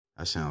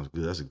That sounds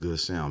good. That's a good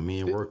sound.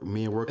 Me and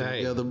working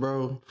together,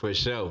 bro. For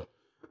sure.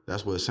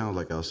 That's what it sounds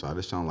like outside.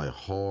 It sounds like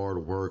hard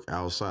work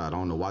outside. I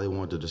don't know why they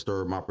wanted to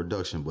disturb my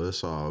production, but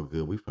it's all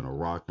good. We finna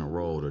rock and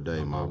roll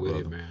today, my brother.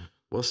 It, man.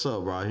 What's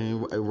up,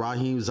 Raheem? Hey,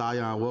 Raheem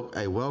Zion,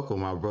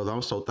 welcome, my brother.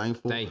 I'm so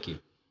thankful. Thank you.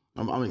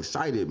 I'm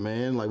excited,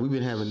 man. Like, we've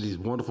been having these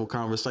wonderful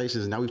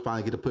conversations, and now we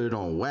finally get to put it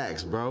on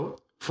wax, bro.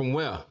 From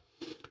where?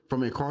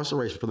 From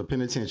incarceration, from the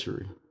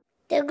penitentiary.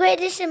 The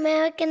greatest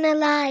American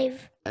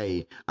alive.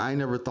 Hey, I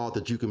never thought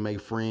that you could make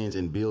friends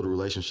and build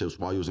relationships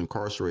while you was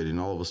incarcerated.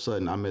 And all of a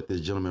sudden, I met this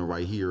gentleman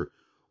right here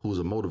who's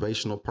a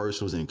motivational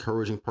person, who's an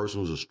encouraging person,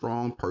 who's a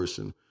strong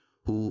person,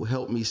 who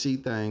helped me see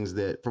things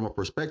that from a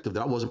perspective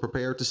that I wasn't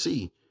prepared to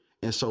see.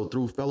 And so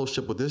through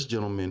fellowship with this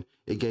gentleman,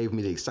 it gave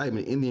me the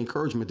excitement and the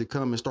encouragement to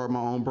come and start my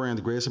own brand,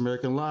 The Greatest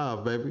American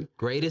Alive, baby.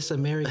 Greatest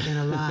American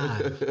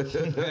Alive.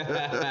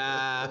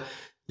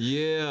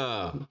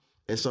 Yeah.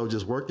 And so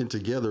just working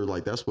together,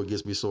 like, that's what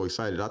gets me so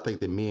excited. I think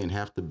that men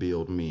have to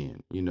build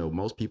men. You know,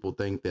 most people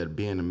think that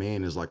being a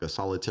man is like a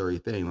solitary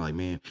thing. Like,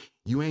 man,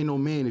 you ain't no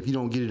man if you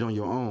don't get it on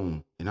your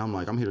own. And I'm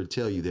like, I'm here to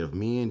tell you that if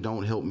men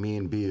don't help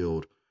men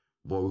build,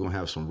 boy, we're going to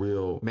have some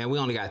real... Man, we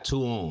only got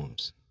 2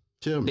 arms.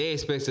 Tell me. They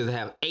expect us to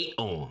have 8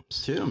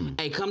 arms. Tell me.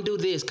 Hey, come do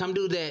this, come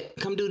do that,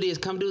 come do this,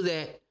 come do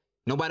that.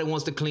 Nobody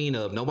wants to clean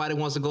up. Nobody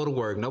wants to go to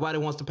work. Nobody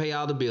wants to pay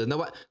all the bills.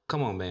 Nobody.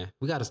 Come on, man.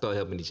 We got to start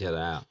helping each other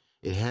out.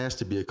 It has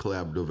to be a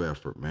collaborative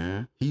effort,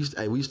 man. We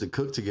used to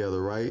cook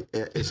together, right?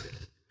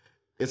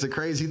 It's a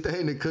crazy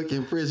thing to cook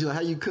in prison. You're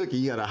like, how you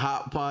cooking? You got a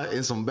hot pot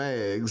and some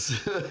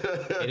bags.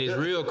 It is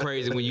real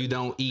crazy when you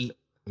don't eat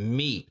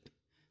meat.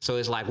 So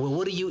it's like, well,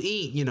 what do you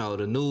eat? You know,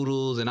 the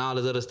noodles and all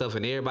this other stuff,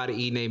 and everybody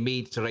eating their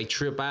meat, so they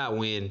trip out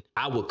when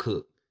I would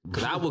cook.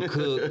 Because I would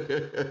cook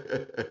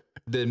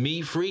the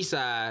meat-free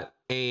side,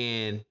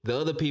 and the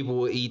other people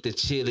would eat the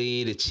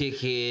chili, the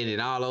chicken, and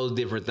all those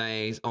different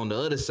things on the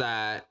other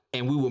side,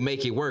 and we would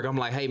make it work. I'm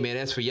like, hey, man,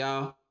 that's for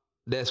y'all.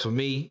 That's for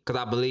me,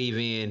 because I believe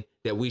in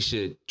that we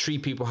should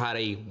treat people how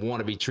they want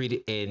to be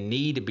treated and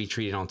need to be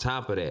treated on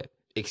top of that.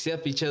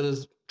 Accept each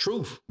other's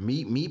truth.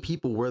 Meet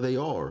people where they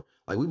are.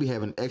 Like, we be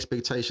having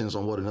expectations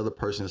on what another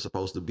person is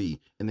supposed to be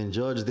and then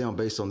judge them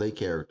based on their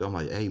character. I'm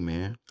like, hey,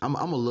 man, I'm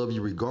going to love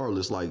you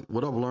regardless. Like,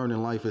 what I've learned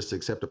in life is to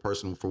accept a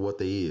person for what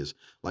they is.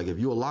 Like, if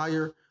you're a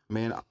liar,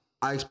 man,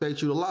 I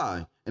expect you to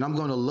lie, and I'm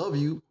going to love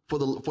you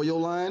for your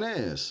lying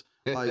ass.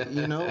 Like,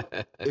 you know,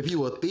 if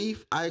you a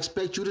thief, I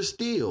expect you to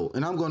steal,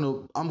 and I'm going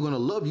to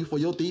love you for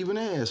your thieving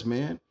ass,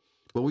 man.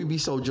 But we be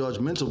so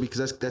judgmental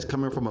because that's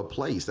coming from a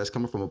place. That's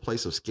coming from a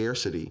place of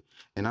scarcity.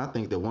 And I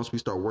think that once we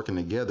start working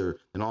together,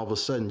 then all of a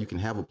sudden you can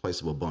have a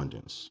place of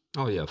abundance.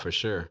 Oh, yeah, for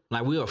sure.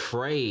 Like, we're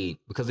afraid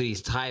because of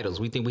these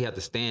titles. We think we have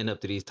to stand up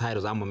to these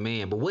titles. I'm a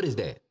man. But what is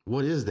that?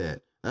 What is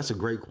that? That's a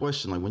great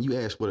question. Like, when you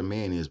ask what a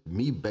man is,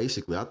 me,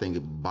 basically, I think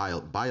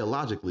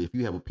biologically, if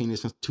you have a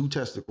penis and 2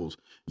 testicles,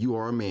 you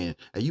are a man.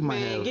 And you might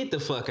have... get the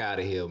fuck out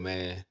of here,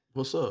 man.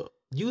 What's up?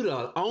 You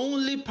the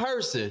only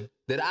person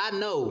that I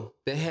know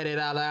that had that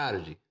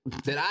allergy.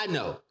 That I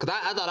know. Because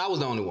I thought I was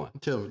the only one.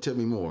 Tell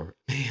me more.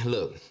 Man,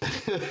 look.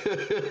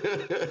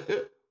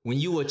 When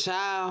you a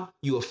child,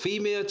 you a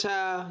female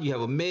child, you have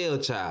a male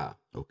child.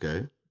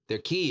 Okay. They're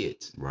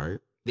kids. Right.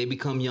 They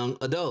become young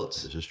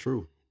adults. This is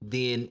true.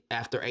 Then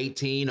after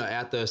 18 or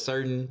after a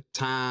certain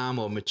time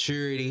or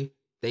maturity,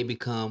 they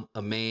become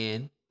a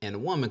man and a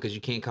woman, because you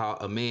can't call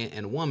a man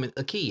and a woman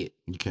a kid.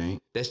 You can't.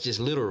 That's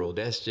just literal.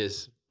 That's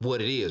just what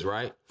it is,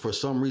 right? For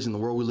some reason, the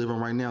world we live in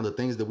right now, the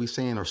things that we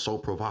saying are so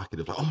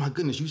provocative. Like, oh my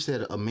goodness, you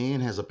said a man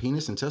has a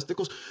penis and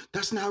testicles?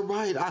 That's not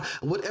right.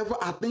 Whatever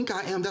I think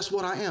I am, that's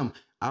what I am.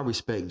 I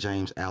respect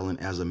James Allen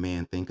as a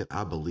man thinketh.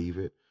 I believe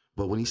it.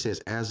 But when he says,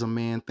 as a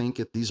man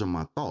thinketh, these are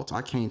my thoughts.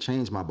 I can't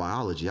change my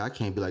biology. I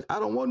can't be like, I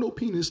don't want no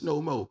penis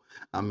no more.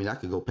 I mean, I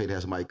could go pay to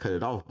have somebody cut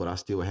it off, but I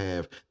still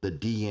have the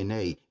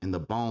DNA and the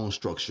bone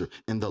structure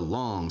and the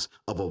lungs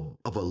of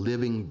a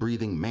living,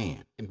 breathing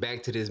man. And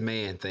back to this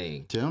man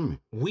thing. Tell me.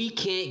 We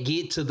can't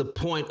get to the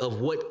point of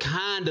what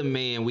kind of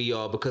man we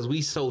are because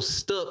we so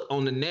stuck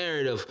on the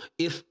narrative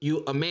if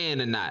you're a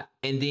man or not.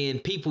 And then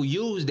people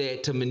use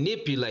that to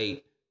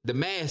manipulate the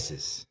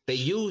masses. They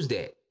use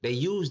that.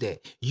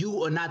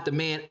 You are not the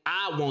man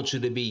I want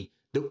you to be.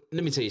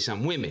 Let me tell you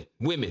something. Women.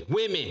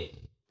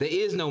 There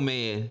is no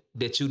man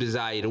that you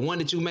desire. The one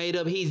that you made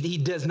up, he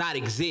does not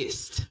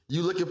exist.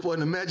 You looking for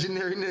an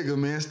imaginary nigga,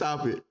 man.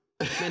 Stop it.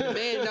 Man, the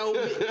man don't.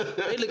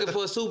 They looking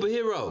for a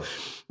superhero.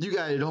 You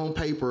got it on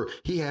paper.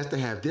 He has to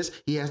have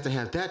this. He has to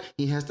have that.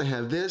 He has to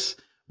have this.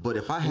 But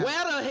if I have...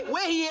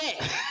 Where he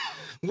at?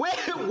 Where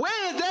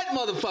is that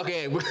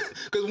motherfucker at?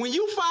 Because when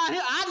you find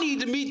him, I need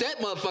to meet that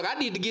motherfucker. I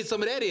need to get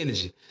some of that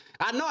energy.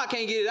 I know I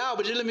can't get it all,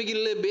 but just let me get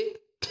a little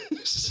bit.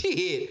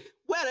 Shit.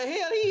 Where the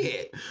hell he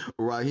at?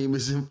 Raheem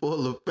is in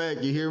full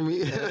effect. You hear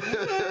me?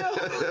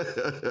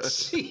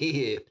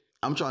 Shit.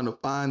 I'm trying to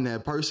find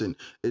that person.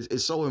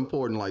 It's so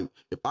important. Like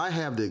if I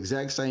have the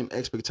exact same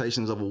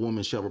expectations of a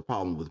woman, she'll have a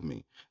problem with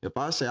me. If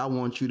I say I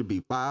want you to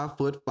be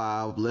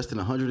 5'5", less than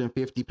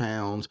 150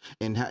 pounds,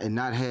 and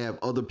not have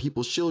other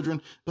people's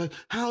children, like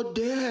how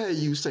dare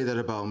you say that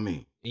about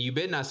me? And you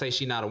better not say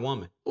she's not a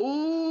woman.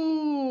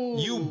 Ooh.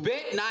 You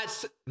bet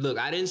not. Look,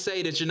 I didn't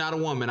say that you're not a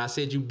woman. I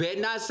said you better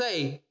not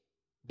say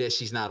that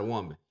she's not a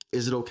woman.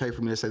 Is it okay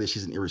for me to say that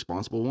she's an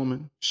irresponsible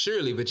woman?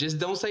 Surely, but just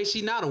don't say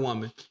she's not a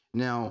woman.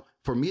 Now,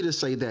 for me to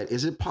say that,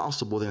 is it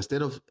possible that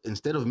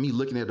instead of me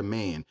looking at a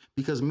man,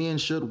 because men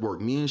should work,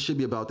 men should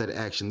be about that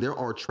action. There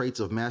are traits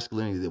of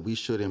masculinity that we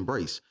should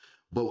embrace.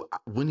 But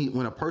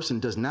when a person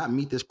does not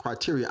meet this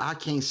criteria, I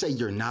can't say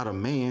you're not a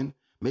man.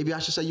 Maybe I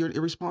should say you're an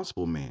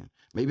irresponsible man.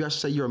 Maybe I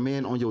should say you're a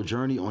man on your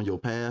journey, on your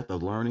path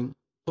of learning.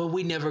 But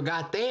we never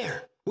got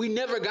there. We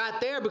never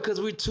got there because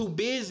we're too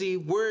busy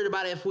worried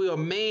about if we're a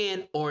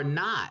man or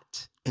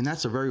not. And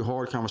that's a very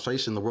hard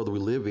conversation in the world that we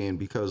live in,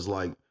 because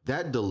like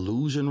that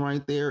delusion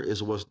right there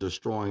is what's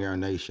destroying our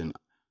nation.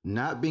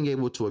 Not being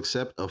able to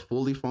accept a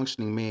fully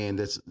functioning man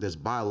that's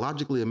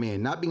biologically a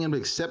man, not being able to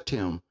accept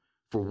him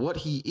for what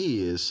he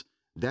is,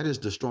 that is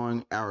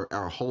destroying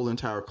our whole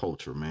entire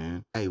culture,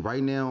 man. Hey,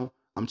 right now,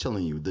 I'm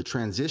telling you, the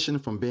transition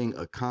from being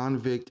a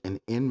convict, an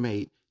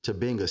inmate, to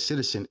being a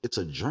citizen, it's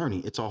a journey.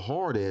 It's a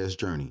hard ass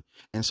journey.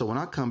 And so when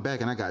I come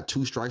back and I got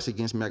 2 strikes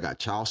against me, I got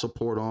child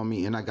support on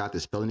me, and I got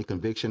this felony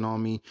conviction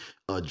on me,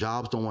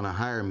 jobs don't want to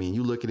hire me, and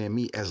you looking at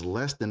me as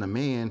less than a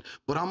man,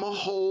 but I'm a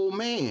whole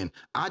man.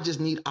 I just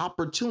need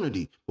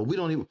opportunity. But we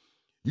don't even,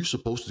 you're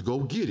supposed to go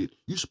get it.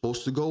 You're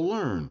supposed to go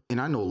learn.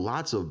 And I know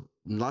lots of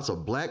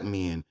black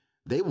men,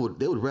 they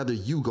would rather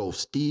you go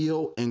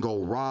steal and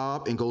go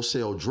rob and go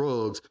sell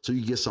drugs so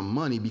you get some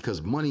money,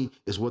 because money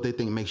is what they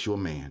think makes you a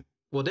man.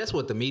 Well, that's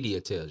what the media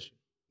tells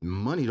you.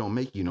 Money don't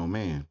make you no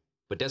man.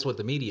 But that's what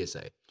the media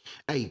say.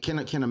 Hey, can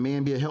a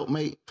man be a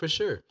helpmate? For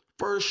sure.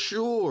 For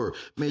sure.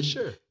 Man, For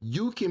sure.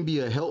 You can be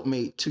a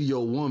helpmate to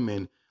your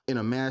woman in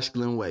a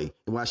masculine way.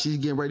 And while she's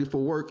getting ready for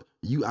work,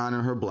 you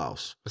honor her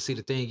blouse. But see,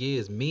 the thing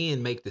is,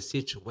 men make the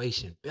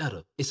situation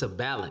better. It's a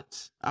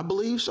balance. I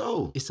believe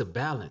so. It's a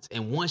balance.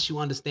 And once you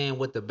understand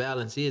what the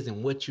balance is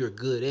and what you're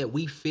good at,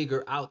 we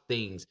figure out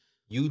things.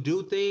 You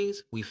do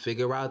things, we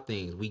figure out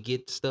things. We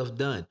get stuff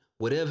done.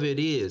 Whatever it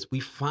is, we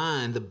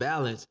find the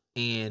balance,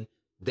 and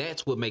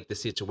that's what makes the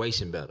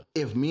situation better.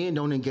 If men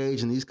don't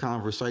engage in these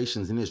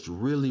conversations, then it's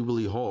really,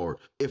 really hard.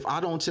 If I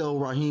don't tell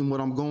Raheem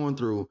what I'm going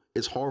through,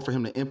 it's hard for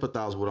him to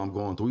empathize with what I'm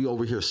going through. We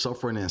over here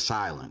suffering in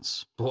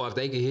silence. Boy, if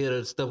they could hear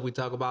the stuff we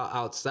talk about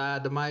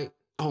outside the mic.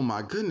 Oh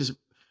my goodness.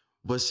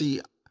 But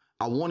see,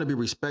 I want to be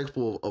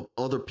respectful of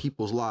other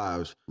people's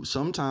lives.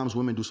 Sometimes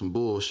women do some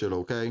bullshit,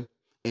 okay?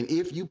 And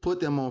if you put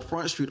them on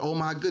Front Street, oh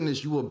my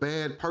goodness, you a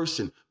bad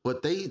person.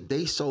 But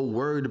they so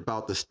worried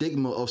about the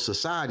stigma of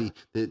society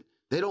that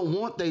they don't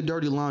want their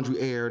dirty laundry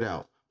aired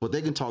out. But they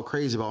can talk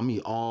crazy about me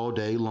all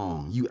day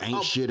long. You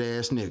ain't shit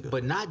ass nigga.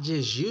 But not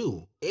just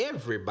you,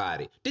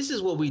 everybody. This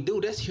is what we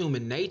do. That's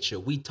human nature.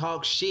 We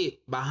talk shit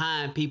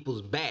behind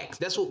people's backs.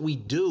 That's what we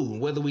do,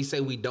 whether we say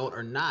we don't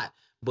or not.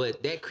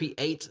 But that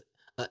creates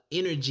an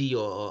energy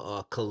or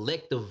a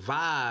collective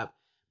vibe.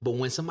 But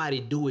when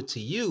somebody do it to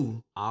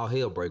you, all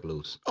hell break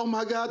loose. Oh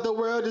my God,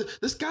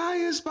 the sky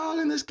is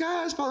falling, the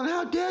sky is falling.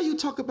 How dare you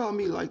talk about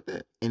me like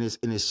that? And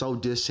it's so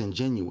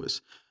disingenuous.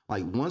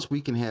 Like once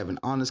we can have an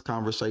honest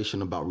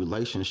conversation about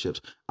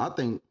relationships, I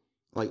think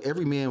like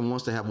every man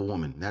wants to have a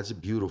woman. That's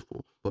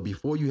beautiful. But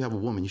before you have a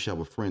woman, you should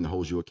have a friend that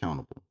holds you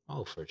accountable.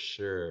 Oh, for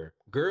sure.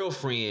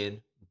 Girlfriend,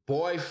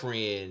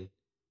 boyfriend,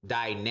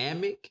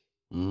 dynamic.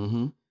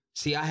 Mm-hmm.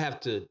 See, I have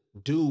to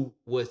do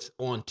what's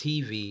on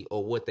TV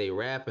or what they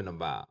rapping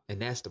about. And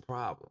that's the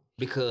problem.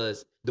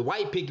 Because the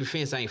white picket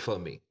fence ain't for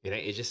me.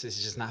 It's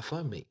just not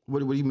for me. What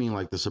do you mean?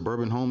 Like the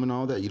suburban home and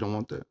all that? You don't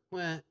want that?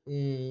 Well,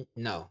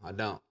 no, I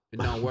don't. It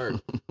don't work.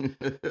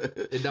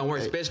 It don't work,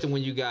 especially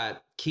when you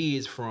got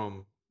kids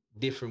from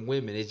different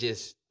women.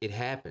 It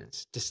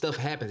happens. The stuff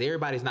happens.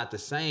 Everybody's not the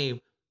same,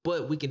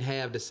 but we can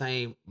have the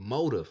same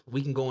motive.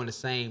 We can go in the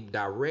same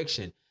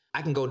direction.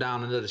 I can go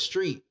down another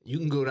street. You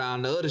can go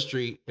down the other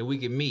street and we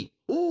can meet.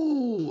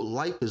 Ooh,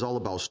 life is all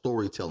about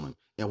storytelling.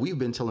 And we've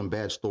been telling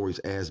bad stories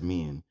as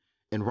men.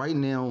 And right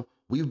now,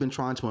 we've been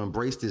trying to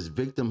embrace this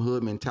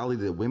victimhood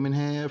mentality that women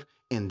have.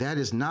 And that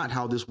is not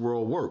how this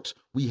world works.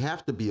 We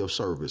have to be of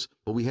service,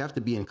 but we have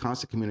to be in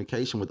constant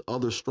communication with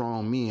other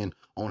strong men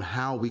on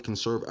how we can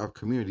serve our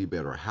community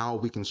better, how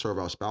we can serve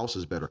our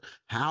spouses better,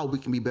 how we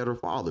can be better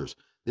fathers.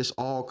 This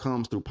all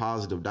comes through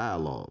positive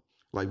dialogue.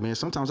 Like, man,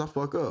 sometimes I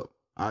fuck up.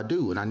 I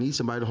do. And I need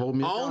somebody to hold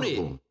me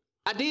accountable.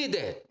 I did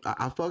that.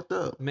 I fucked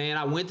up. Man,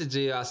 I went to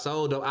jail. I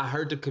sold up. I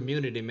hurt the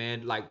community,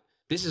 man. Like,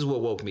 this is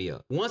what woke me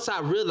up. Once I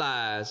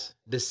realized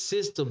the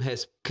system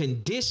has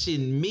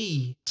conditioned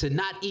me to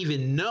not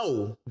even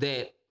know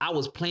that I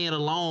was playing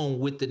along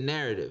with the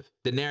narrative.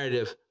 The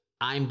narrative,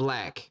 I'm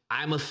black,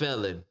 I'm a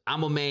felon,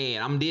 I'm a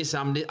man, I'm this,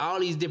 all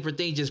these different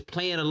things, just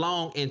playing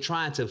along and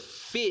trying to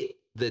fit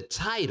the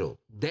title.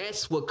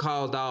 That's what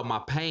caused all my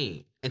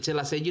pain. until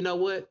I said, you know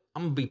what?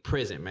 I'm gonna be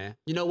present, man.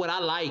 You know what? I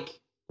like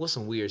what's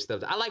some weird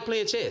stuff. I like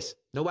playing chess.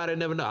 Nobody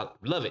never know. I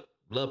love it.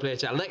 Love playing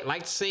chess. I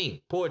like to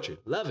sing poetry.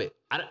 Love it.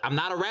 I'm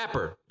not a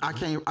rapper. I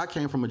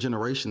came from a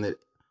generation that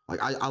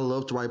like I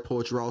love to write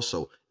poetry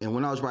also. And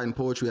when I was writing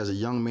poetry as a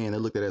young man, they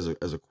looked at it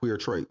as a queer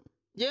trait.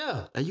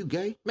 Yeah. Are you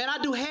gay? Man, I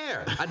do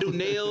hair. I do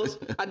nails.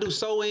 I do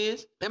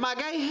sew-ins. Am I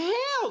gay?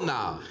 Hell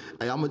no.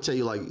 Hey, I'm gonna tell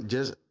you, like,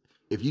 just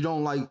if you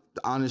don't like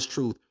the honest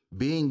truth,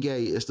 being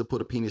gay is to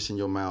put a penis in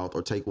your mouth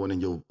or take one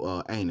in your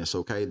anus.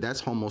 Okay, that's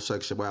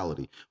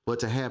homosexuality. But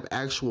to have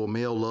actual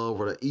male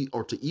love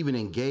or to even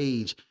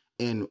engage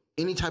in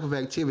any type of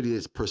activity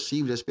that's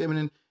perceived as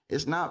feminine,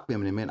 it's not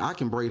feminine, man. I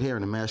can braid hair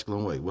in a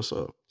masculine way. What's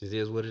up? It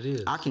is what it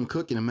is. I can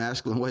cook in a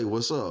masculine way.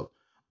 What's up?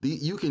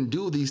 You can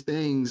do these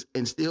things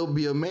and still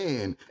be a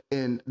man.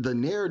 And the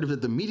narrative that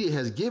the media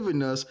has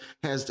given us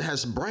has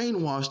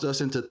brainwashed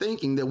us into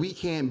thinking that we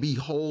can't be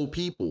whole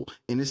people.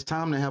 And it's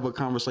time to have a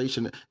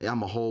conversation. Hey,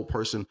 I'm a whole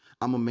person.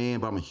 I'm a man,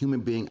 but I'm a human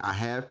being. I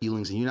have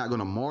feelings, and you're not going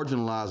to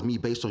marginalize me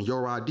based on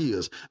your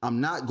ideas. I'm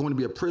not going to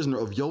be a prisoner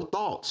of your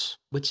thoughts.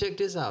 But check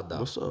this out, though.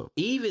 What's up?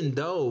 Even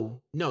though,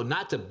 no,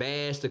 not to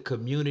bash the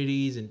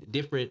communities and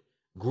different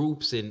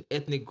groups and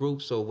ethnic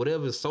groups or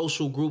whatever,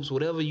 social groups,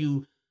 whatever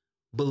you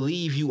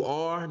believe you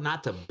are,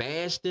 not to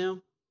bash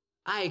them,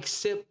 I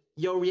accept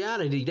your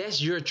reality.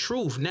 That's your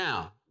truth.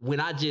 Now, when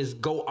I just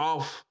go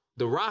off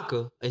the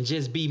rocker and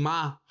just be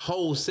my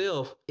whole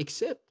self,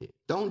 accept it.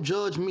 Don't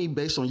judge me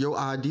based on your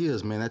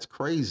ideas, man. That's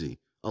crazy.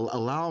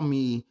 Allow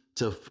me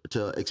to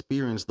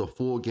experience the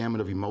full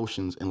gamut of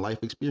emotions and life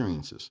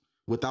experiences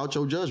without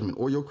your judgment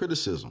or your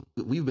criticism.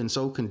 We've been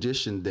so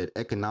conditioned that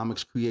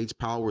economics creates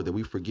power that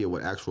we forget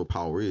what actual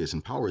power is,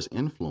 and power is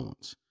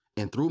influence.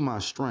 And through my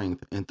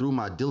strength and through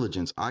my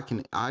diligence, I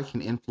can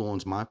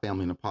influence my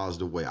family in a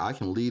positive way. I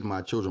can lead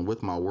my children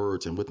with my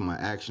words and with my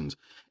actions.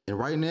 And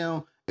right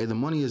now, the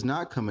money is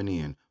not coming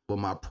in, but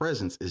my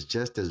presence is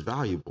just as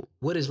valuable.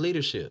 What is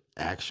leadership?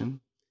 Action.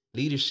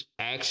 Leadership,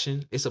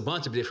 action. It's a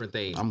bunch of different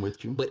things. I'm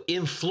with you. But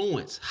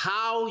influence,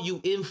 how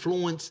you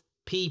influence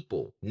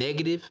people,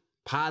 negative,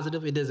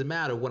 positive, it doesn't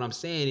matter. What I'm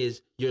saying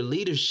is your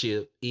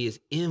leadership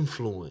is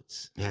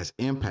influence. It has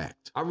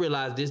impact. I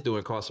realized this during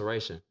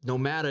incarceration. No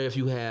matter if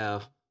you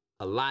have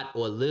a lot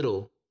or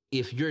little,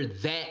 if you're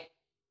that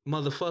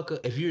motherfucker,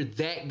 if you're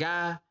that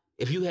guy,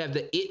 if you have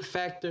the it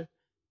factor,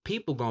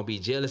 people gonna be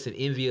jealous and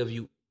envy of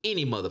you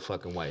any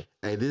motherfucking way.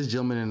 Hey, this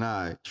gentleman and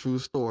I, true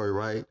story,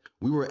 right?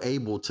 We were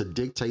able to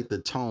dictate the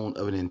tone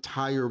of an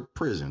entire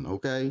prison,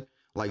 okay?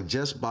 Like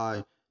just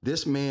by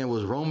this man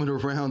was roaming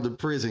around the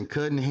prison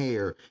cutting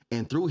hair,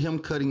 and through him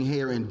cutting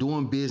hair and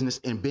doing business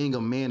and being a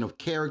man of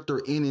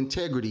character and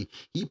integrity,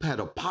 he had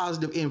a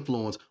positive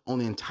influence on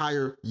the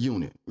entire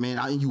unit.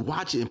 Man, you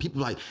watch it and people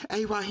like,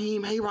 hey,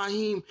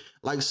 Raheem,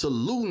 like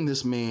saluting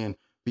this man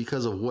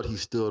because of what he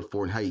stood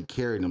for and how he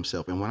carried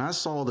himself. And when I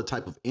saw the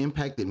type of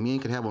impact that men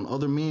could have on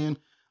other men,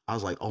 I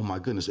was like, oh my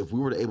goodness, if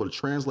we were able to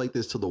translate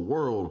this to the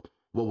world,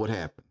 what would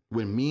happen?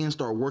 When men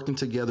start working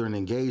together and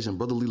engage in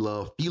brotherly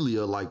love,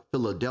 philia, like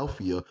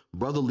Philadelphia,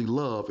 brotherly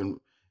love, and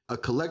a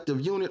collective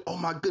unit, oh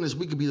my goodness,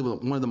 we could be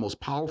one of the most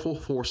powerful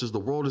forces the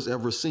world has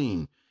ever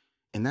seen.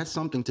 And that's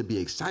something to be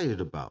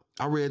excited about.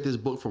 I read this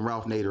book from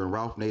Ralph Nader, and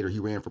Ralph Nader, he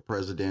ran for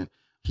president.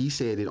 He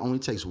said it only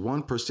takes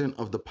 1%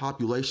 of the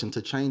population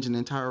to change an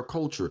entire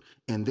culture.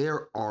 And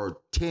there are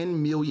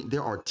 10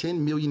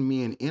 million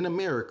men in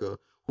America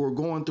who are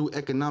going through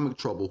economic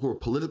trouble, who are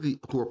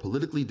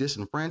politically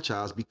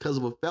disenfranchised because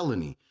of a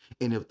felony.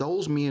 And if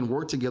those men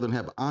work together and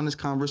have honest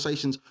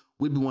conversations,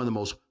 we'd be one of the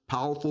most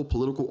powerful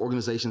political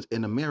organizations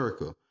in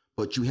America.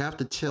 But you have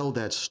to tell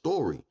that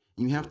story.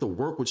 You have to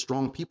work with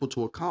strong people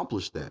to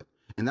accomplish that.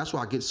 And that's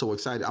why I get so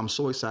excited. I'm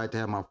so excited to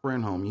have my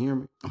friend home. You hear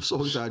me? I'm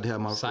so excited to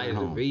have my friend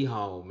home. Excited to be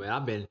home,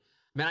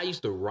 man. I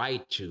used to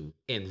write you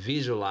and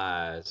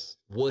visualize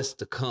what's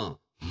to come.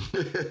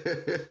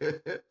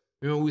 Remember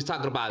we was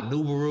talking about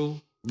Nubaru?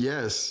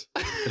 Yes.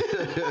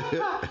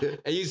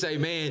 And you say,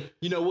 man,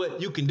 you know what?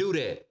 You can do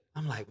that.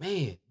 I'm like,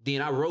 man.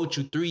 Then I wrote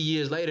you 3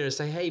 years later and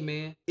say, hey,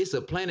 man, it's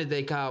a planet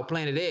they call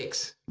Planet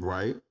X.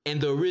 Right.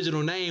 And the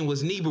original name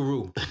was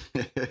Nibiru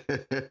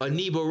or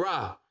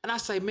Nibiru. And I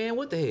say, man,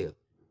 what the hell?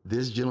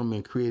 This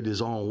gentleman created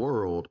his own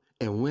world.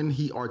 And when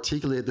he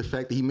articulated the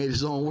fact that he made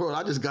his own world,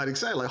 I just got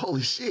excited. Like,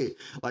 holy shit.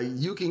 Like,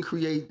 you can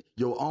create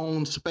your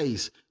own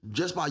space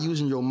just by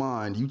using your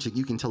mind.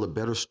 You can tell a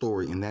better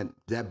story. And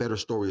that better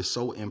story is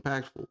so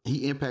impactful.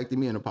 He impacted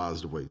me in a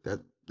positive way.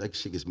 That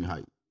shit gets me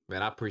hyped.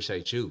 Man, I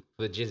appreciate you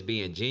for just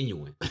being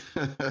genuine.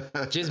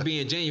 Just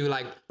being genuine.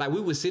 Like we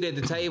would sit at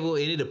the table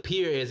and it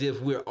appear as if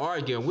we're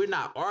arguing. We're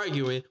not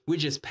arguing. We're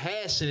just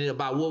passionate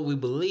about what we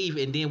believe.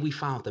 And then we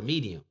found the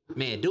medium.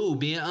 Man, dude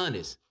being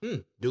honest.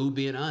 Dude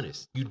being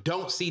honest. You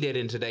don't see that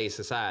in today's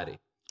society.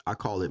 I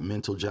call it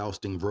mental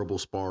jousting, verbal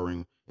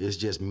sparring. It's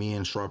just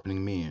men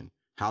sharpening men.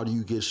 How do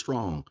you get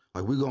strong?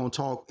 Like, we're going to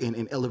talk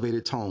in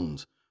elevated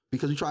tones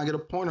because we try to get a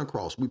point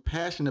across. We're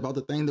passionate about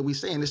the thing that we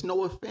say, and it's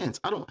no offense.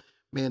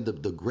 Man,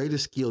 the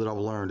greatest skill that I've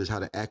learned is how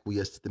to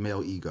acquiesce to the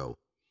male ego.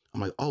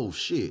 I'm like, oh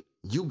shit,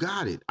 you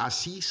got it. I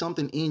see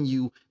something in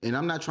you, and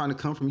I'm not trying to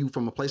come from you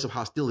from a place of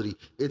hostility.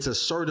 It's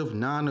assertive,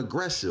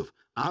 non-aggressive.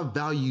 I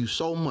value you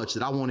so much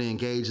that I want to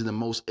engage in the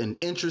most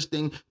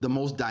interesting, the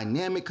most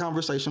dynamic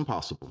conversation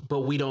possible.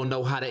 But we don't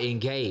know how to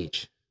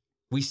engage.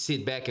 We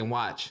sit back and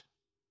watch.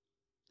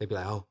 They be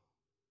like, oh,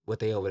 what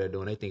they over there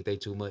doing? They think they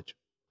too much.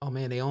 Oh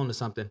man, they own to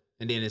something.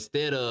 And then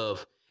instead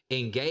of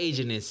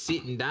engaging and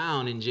sitting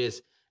down and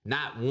just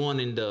not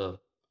wanting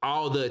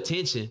all the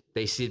attention,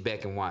 they sit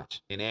back and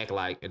watch and act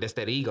like, and that's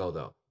that ego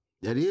though.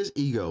 That is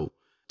ego.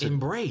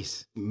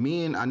 Embrace.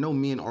 Men, I know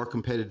men are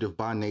competitive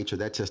by nature.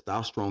 That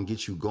testosterone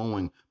gets you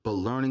going, but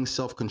learning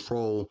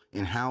self-control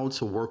and how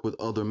to work with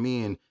other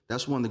men,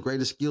 that's one of the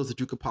greatest skills that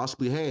you could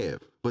possibly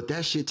have. But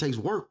that shit takes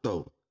work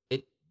though.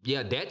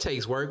 Yeah, that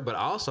takes work, but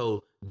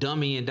also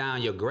dummying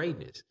down your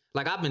greatness.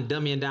 Like I've been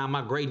dummying down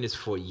my greatness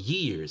for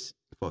years.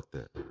 Fuck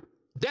that.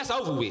 That's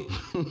over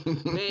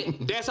with. Man,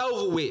 that's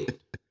over with.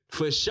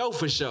 For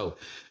sure.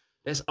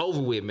 That's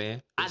over with,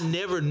 man. I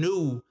never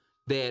knew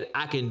that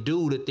I can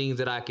do the things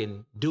that I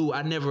can do.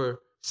 I never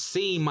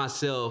seen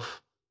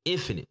myself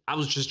infinite. I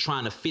was just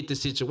trying to fit the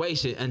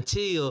situation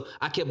until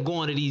I kept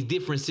going to these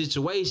different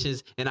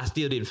situations and I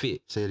still didn't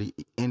fit. Say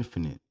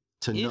infinite.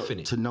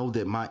 To know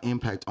that my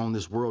impact on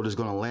this world is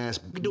gonna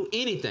last. You can do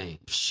anything.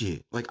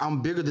 Shit, like I'm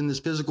bigger than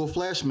this physical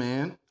flesh,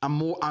 man. I'm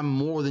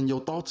more than your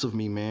thoughts of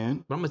me,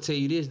 man. But I'm gonna tell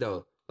you this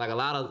though, like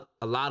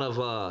a lot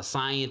of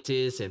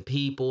scientists and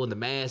people and the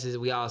masses,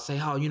 we all say,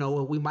 oh, you know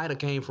what, we might have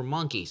came from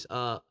monkeys.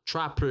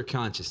 Try pure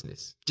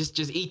consciousness. Just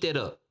eat that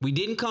up. We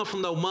didn't come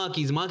from no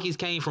monkeys. Monkeys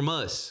came from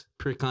us.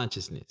 Pure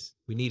consciousness.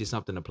 We needed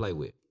something to play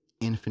with.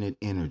 Infinite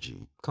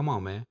energy. Come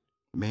on, man.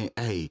 Man,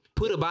 hey,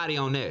 put a body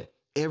on that.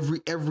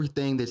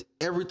 Everything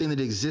that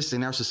exists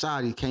in our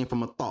society came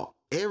from a thought.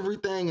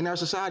 Everything in our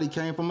society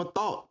came from a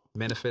thought.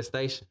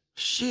 Manifestation.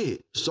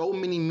 Shit. So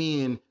many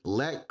men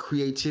lack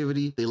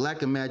creativity. They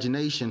lack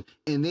imagination.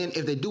 And then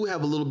if they do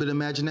have a little bit of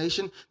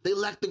imagination, they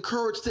lack the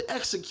courage to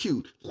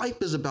execute.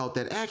 Life is about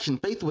that action.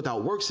 Faith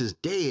without works is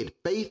dead.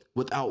 Faith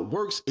without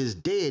works is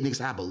dead. Niggas,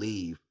 I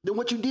believe. Then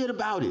what you did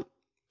about it?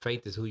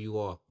 Faith is who you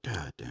are.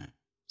 God damn.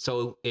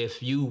 So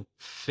if you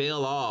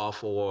fell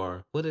off,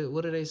 or what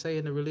do they say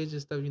in the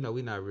religious stuff? You know,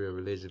 we're not real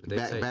religious, but they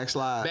say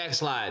backslide.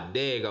 Backslide.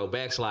 There you go.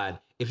 Backslide.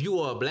 If you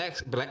are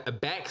a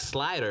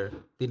backslider,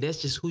 then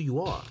that's just who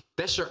you are.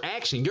 That's your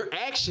action. Your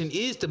action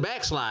is to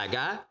backslide,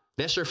 guy.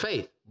 That's your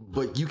faith.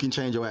 But you can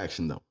change your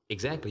action though.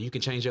 Exactly. You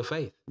can change your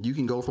faith. You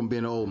can go from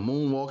being an old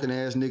moonwalking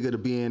ass nigga to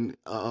being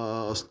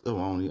I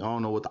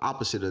don't know what the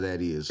opposite of that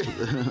is.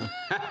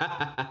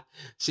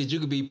 Shit,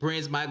 you could be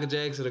Prince, Michael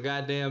Jackson, or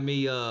goddamn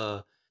me,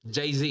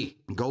 Jay-Z.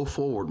 Go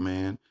forward,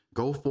 man.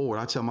 Go forward.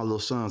 I tell my little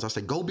sons, I say,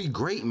 go be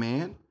great,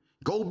 man.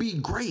 Go be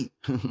great.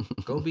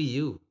 Go be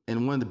you.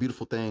 And one of the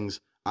beautiful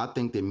things I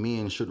think that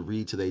men should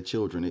read to their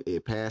children,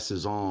 it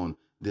passes on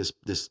this,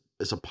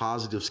 it's a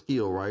positive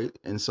skill, right?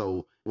 And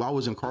so while I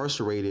was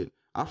incarcerated,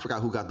 I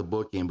forgot who got the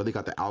book in, but they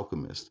got The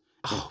Alchemist.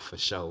 Oh, for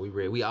sure.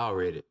 We all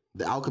read it.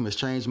 The Alchemist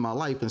changed my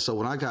life. And so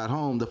when I got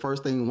home, one of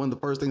the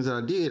first things that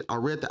I did, I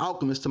read The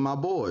Alchemist to my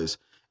boys.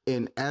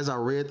 And as I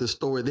read the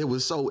story, they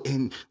was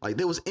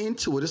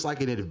into it. It's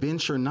like an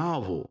adventure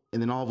novel.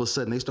 And then all of a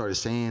sudden they started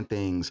saying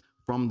things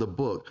from the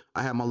book.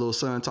 I had my little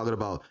son talking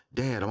about,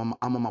 Dad, I'm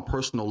on my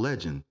personal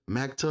legend.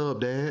 Mac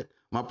Tubb, Dad,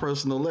 my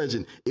personal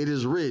legend. It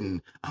is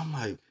written. I'm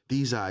like,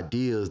 these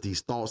ideas,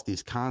 these thoughts,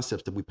 these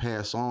concepts that we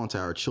pass on to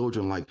our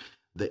children, like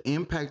the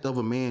impact of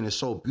a man is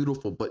so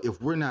beautiful. But if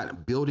we're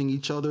not building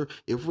each other,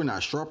 if we're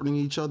not sharpening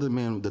each other,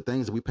 man, the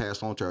things that we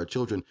pass on to our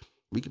children,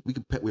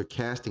 we're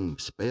casting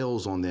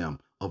spells on them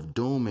of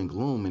doom and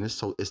gloom, and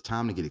it's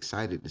time to get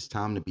excited. It's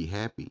time to be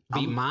happy.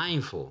 Be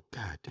mindful.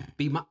 God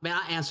damn. Man,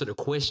 I answered a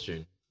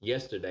question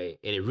yesterday,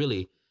 and it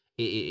really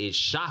it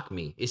shocked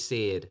me. It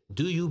said,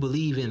 "Do you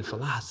believe in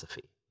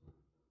philosophy?"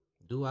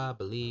 Do I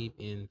believe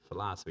in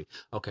philosophy?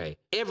 Okay,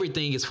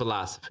 everything is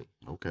philosophy.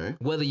 Okay.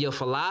 Whether your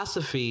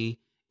philosophy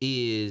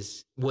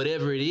is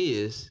whatever it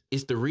is,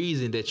 it's the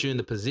reason that you're in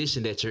the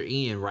position that you're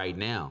in right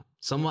now.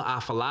 Some of our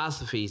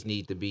philosophies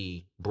need to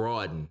be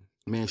broadened.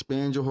 Man,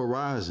 expand your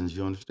horizons,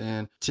 you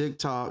understand?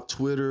 TikTok,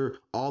 Twitter,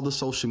 all the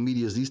social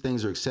medias, these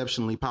things are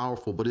exceptionally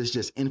powerful, but it's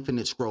just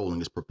infinite scrolling.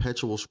 It's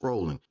perpetual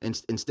scrolling. And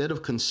instead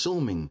of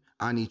consuming,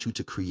 I need you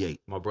to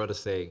create. My brother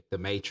say the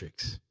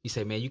Matrix. He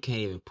say, man, you can't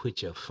even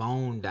put your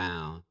phone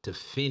down to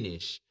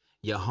finish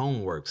your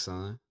homework,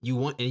 son. You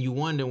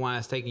wonder why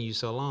it's taking you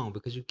so long,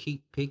 because you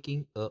keep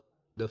picking up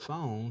the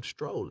phone,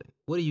 strolling.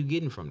 What are you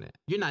getting from that?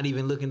 You're not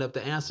even looking up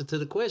the answer to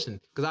the question,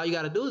 because all you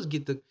got to do is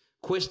get the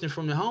question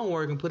from the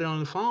homework and put it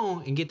on the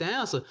phone and get the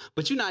answer.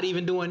 But you're not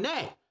even doing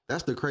that.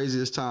 That's the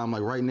craziest time.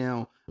 Like right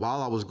now,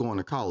 while I was going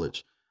to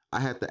college, I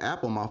had the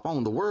app on my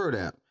phone, the Word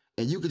app,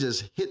 and you could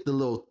just hit the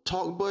little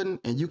talk button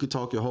and you could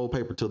talk your whole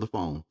paper to the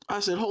phone. I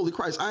said, holy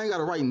Christ, I ain't got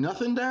to write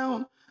nothing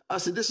down. I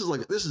said, this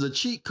is a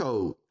cheat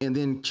code. And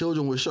then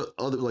children would show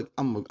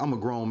I'm a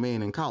grown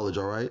man in college,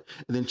 all right?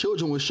 And then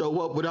children would show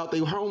up without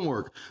their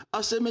homework.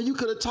 I said, man, you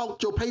could have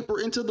talked your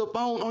paper into the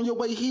phone on your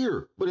way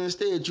here. But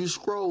instead you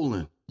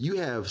scrolling. You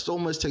have so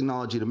much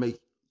technology to make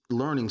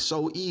learning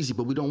so easy,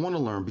 but we don't want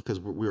to learn because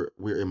we're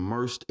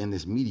immersed in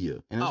this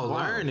media. And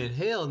learning?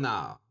 Hell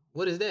no.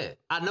 What is that?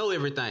 I know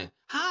everything.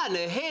 How in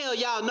the hell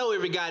y'all know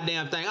every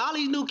goddamn thing? All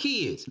these new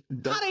kids,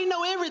 how they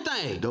know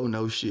everything? Don't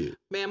know shit.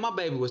 Man, my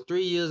baby was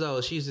 3 years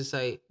old. She used to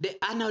say,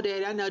 I know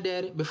daddy, I know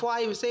daddy. Before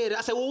I even said it,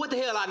 I said, well, what the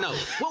hell I know?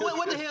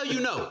 What the hell you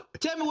know?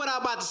 Tell me what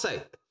I'm about to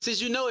say.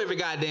 Since you know every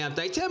goddamn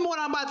thing, tell me what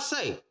I'm about to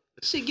say.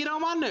 Shit, get on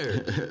my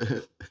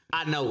nerves.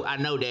 I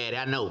know, daddy,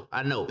 I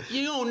know.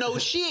 You don't know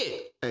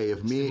shit. Hey,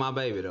 if men, my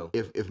baby though.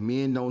 If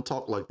men don't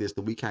talk like this,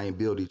 then we can't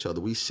build each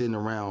other. We sitting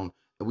around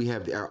and we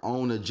have our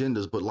own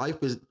agendas, but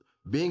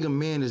being a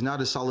man is not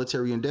a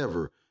solitary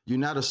endeavor. You're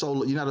not a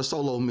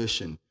solo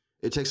mission.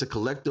 It takes a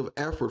collective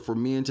effort for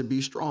men to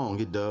be strong.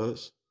 It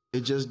does.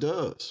 It just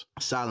does.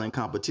 Silent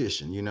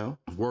competition,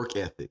 work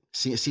ethic,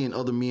 seeing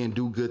other men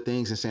do good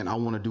things and saying, I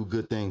want to do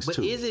good things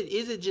too. But is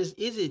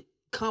it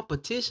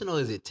competition or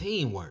is it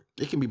teamwork?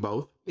 It can be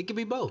both. It can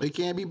be both. It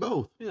can be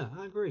both. Yeah,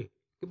 I agree. It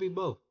could be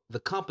both.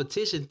 The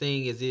competition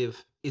thing is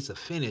if it's a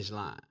finish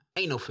line.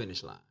 Ain't no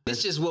finish line.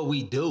 It's just what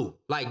we do.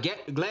 Like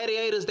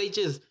gladiators,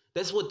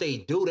 that's what they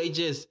do. They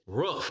just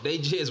rough. They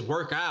just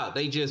work out.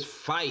 They just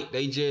fight.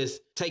 They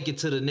just take it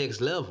to the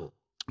next level.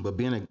 But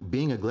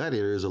being a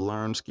gladiator is a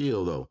learned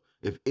skill, though.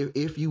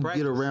 If you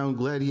get around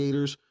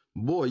gladiators,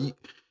 boy,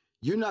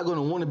 you're not going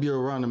to want to be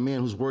around a man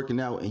who's working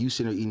out and you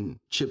sitting there eating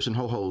chips and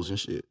ho-hos and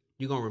shit.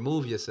 You're going to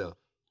remove yourself.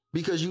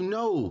 Because you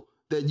know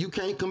that you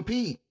can't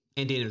compete.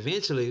 And then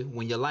eventually,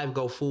 when your life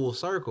go full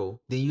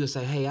circle, then you'll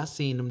say, hey, I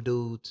seen them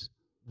dudes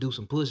do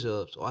some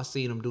push-ups, or I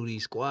seen them do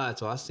these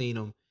squats, or I seen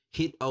them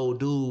hit old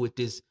dude with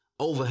this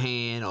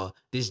overhand or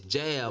this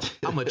jab.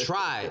 I'm going to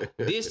try it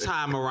this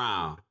time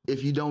around.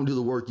 If you don't do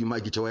the work, you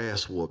might get your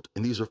ass whooped.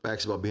 And these are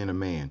facts about being a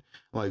man.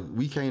 Like,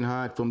 we can't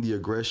hide from the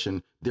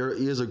aggression. There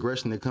is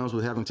aggression that comes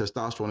with having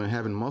testosterone and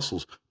having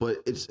muscles, but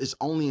it's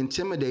only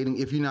intimidating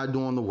if you're not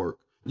doing the work.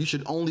 You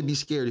should only be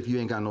scared if you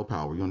ain't got no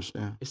power. You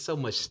understand? It's so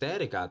much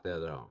static out there,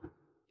 though.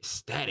 It's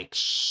static.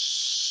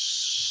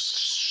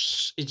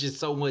 It's just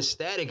so much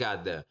static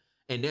out there.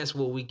 And that's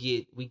where we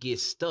get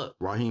stuck.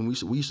 Raheem,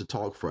 we used to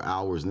talk for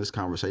hours, and this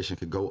conversation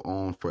could go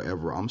on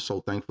forever. I'm so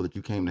thankful that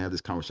you came to have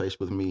this conversation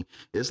with me.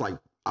 It's like,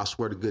 I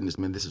swear to goodness,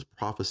 man, this is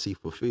prophecy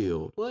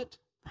fulfilled. What?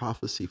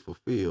 Prophecy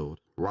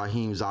fulfilled.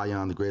 Raheem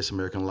Zion, the greatest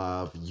American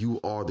alive. You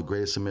are the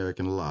greatest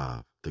American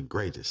alive. The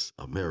greatest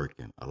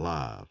American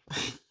alive.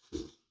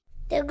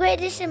 The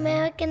greatest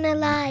American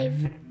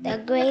alive. The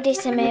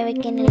greatest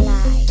American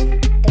alive.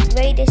 The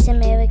greatest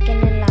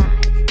American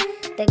alive.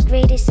 The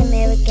greatest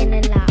American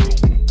alive.